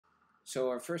So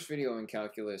our first video in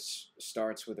calculus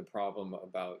starts with a problem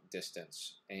about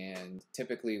distance, and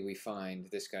typically we find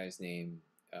this guy's name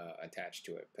attached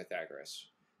to it, Pythagoras,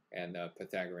 and the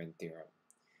Pythagorean theorem.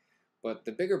 But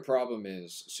the bigger problem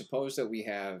is, suppose that we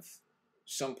have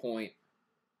some point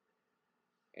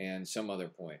and some other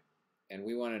point, and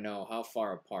we want to know how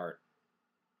far apart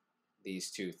these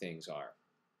two things are.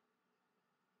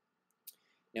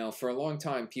 Now, for a long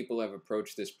time, people have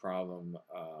approached this problem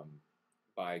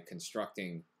by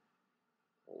constructing,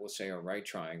 we'll say, a right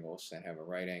triangles that have a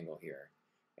right angle here,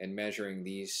 and measuring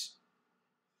these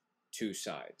two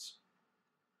sides.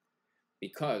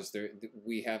 Because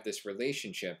we have this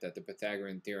relationship that the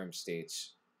Pythagorean theorem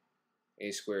states,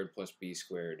 a squared plus b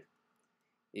squared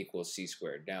equals c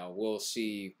squared. Now, we'll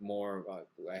see more.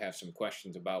 I have some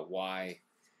questions about why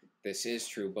this is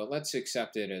true, but let's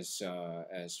accept it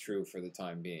as true for the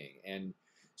time being. And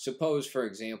suppose, for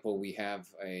example, we have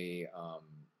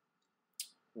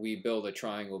we build a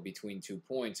triangle between 2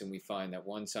 points, and we find that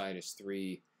one side is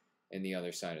 3 and the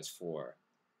other side is 4.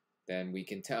 Then we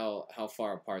can tell how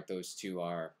far apart those two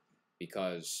are,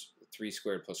 because 3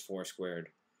 squared plus 4 squared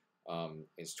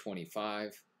is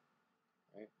 25.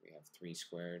 Right? We have 3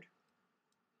 squared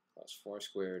plus 4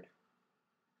 squared.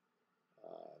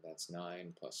 That's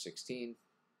 9 plus 16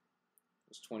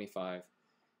 is 25.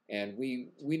 And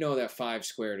we know that 5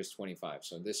 squared is 25,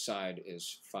 so this side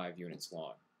is 5 units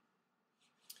long.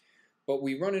 But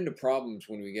we run into problems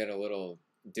when we get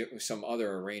some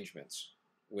other arrangements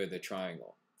with a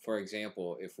triangle. For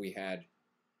example, if we had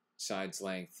sides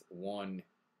length 1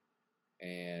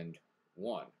 and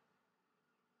 1.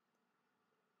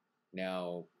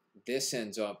 Now, this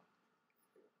ends up,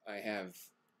 I have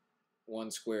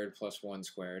 1 squared plus 1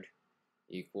 squared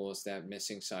equals that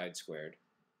missing side squared.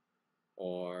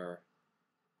 Or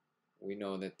we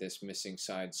know that this missing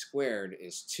side squared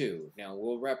is 2. Now,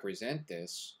 we'll represent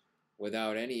this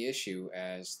without any issue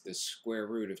as the square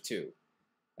root of 2.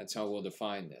 That's how we'll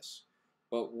define this.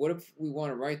 But what if we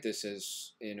want to write this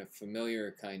as in a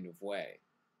familiar kind of way,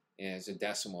 as a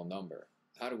decimal number?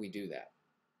 How do we do that?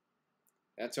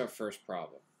 That's our first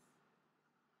problem.